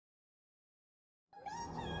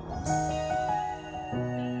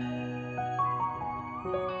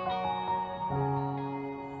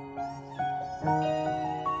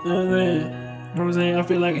what I'm saying? I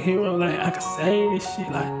feel like a hero, like I can say this shit,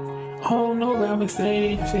 like I don't know, but I can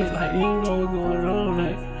say this shit, like you know what's going on,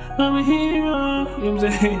 like I'm a hero, you know what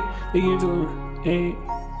I'm saying? They get to him, hey,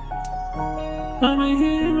 I'm a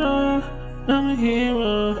hero, I'm a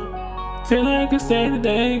hero. Feel like I can stay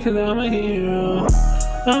today, cause I'm a hero.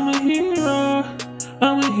 I'm a hero,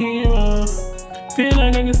 I'm a hero. Feel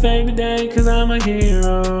like I can stay today, cause I'm a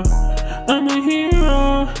hero. I'm a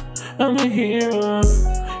hero, I'm a hero.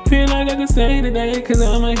 Feel like I can stay today, cause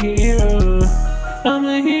I'm a hero. I'm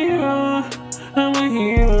a hero, I'm a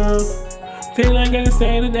hero. Feel like I can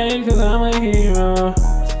stay today, cause I'm a hero.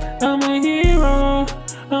 I'm a hero,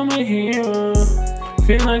 I'm a hero.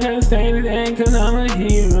 Feel like I can stay today, cause I'm a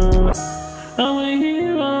hero. I'm a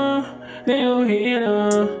hero, they don't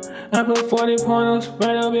hero. I put 40 pointers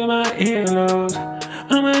right up in my earlobes.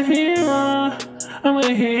 I'm a hero, I'm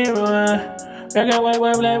a hero. I got white,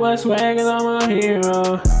 black, white swag, cause I'm a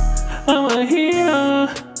hero. I'm a hero,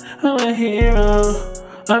 I'm a hero.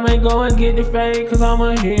 I may go and get the fake, cause I'm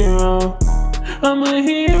a hero. I'm a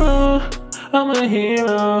hero, I'm a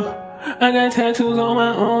hero. I got tattoos on my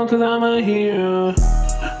arm, cause I'm a hero.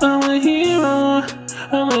 I'm a hero,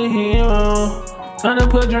 I'm a hero. I done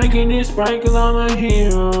put drink in this Sprite, cause I'm a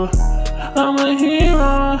hero. I'm a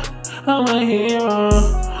hero, I'm a hero.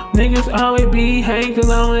 Niggas always be hate, cause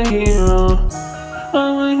I'm a hero.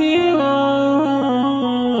 I'm a hero,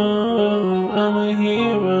 I'm a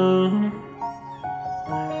hero.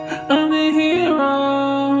 I'm a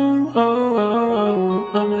hero,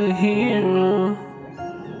 oh, I'm a hero.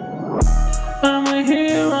 I'm a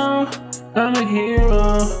hero, I'm a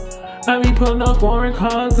hero. I be putting up foreign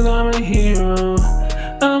cars, cause I'm a hero.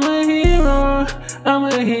 I'm a hero, I'm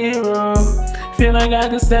a hero. Feel like I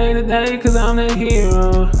can stay today, cause I'm a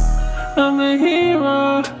hero. I'm a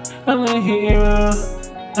hero, I'm a hero.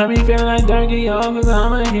 I be feeling like Dirty, y'all, cause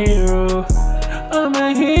I'm a hero. I'm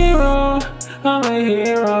a hero, I'm a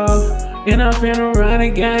hero. And I'm finna run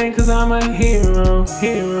again, cause I'm a hero.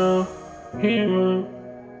 Hero, hero,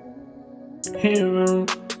 hero,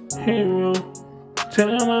 hero. Tell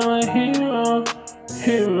him I'm a hero,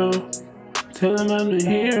 hero. Tell him I'm the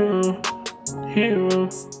hero, hero.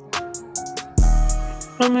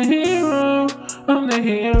 I'm a hero, I'm the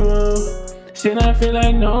hero. Shit, I feel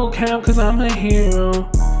like no cap, cause I'm a hero.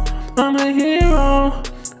 I'm a hero,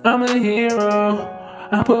 I'm a hero.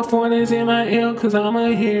 I put 40s in my ear, cause I'm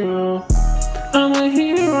a hero. I'm a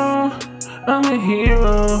hero, I'm a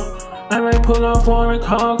hero. I might pull up foreign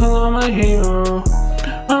car, cause I'm a hero.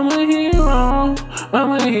 I'm a hero,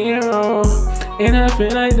 I'm a hero. And I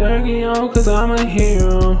feel like Dirty, cause I'm a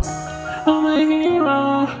hero. I'm a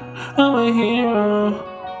hero, I'm a hero.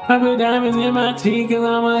 I put diamonds in my teeth, cause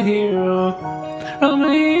I'm a hero. I'm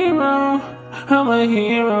a hero, I'm a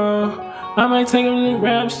hero. I might take them to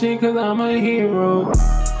rap shit, cause I'm a hero.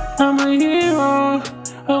 I'm a hero,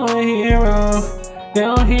 I'm a hero. They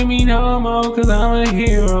don't hear me no more, cause I'm a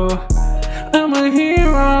hero. I'm a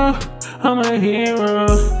hero, I'm a hero.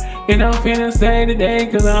 And I'm finna stay today,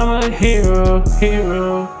 cause I'm a hero.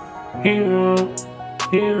 Hero, hero,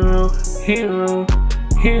 hero, hero,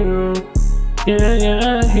 hero. Yeah,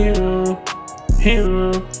 yeah, hero,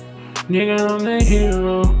 hero. Nigga, I'm the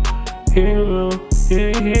hero. Hero,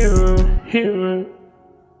 yeah, hero, hero.